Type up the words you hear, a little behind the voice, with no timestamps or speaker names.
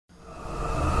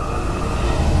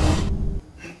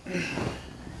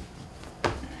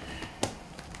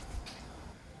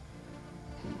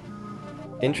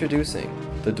Introducing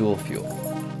the DualFuel,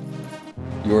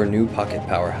 your new pocket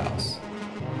powerhouse.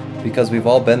 Because we've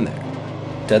all been there,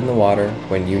 dead in the water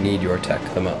when you need your tech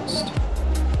the most.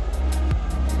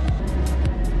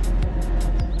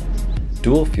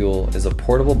 DualFuel is a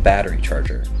portable battery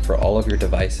charger for all of your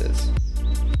devices,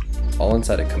 all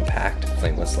inside a compact,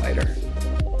 flameless lighter.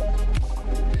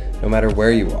 No matter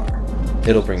where you are,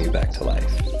 it'll bring you back to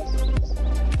life.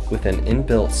 With an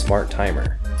inbuilt smart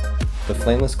timer, the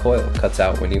flameless coil cuts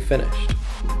out when you've finished,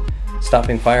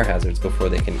 stopping fire hazards before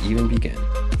they can even begin.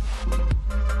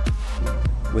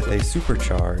 With a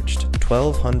supercharged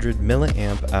 1200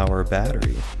 milliamp hour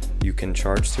battery, you can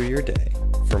charge through your day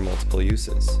for multiple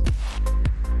uses.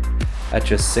 At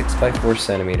just 6 by 4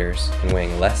 centimeters and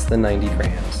weighing less than 90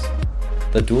 grams,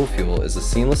 the DualFuel is a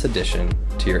seamless addition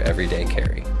to your everyday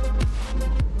carry.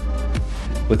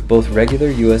 With both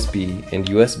regular USB and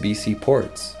USB-C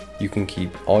ports, you can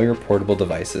keep all your portable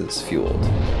devices fueled.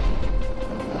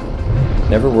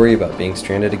 Never worry about being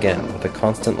stranded again with a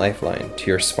constant lifeline to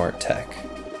your smart tech.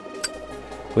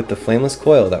 With the flameless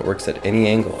coil that works at any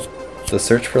angle, the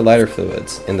search for lighter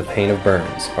fluids and the pain of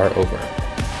burns are over.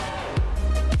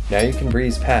 Now you can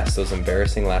breeze past those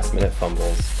embarrassing last-minute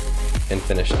fumbles and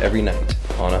finish every night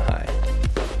on a high.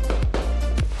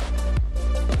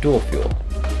 DualFuel.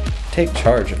 Take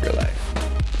charge of your life.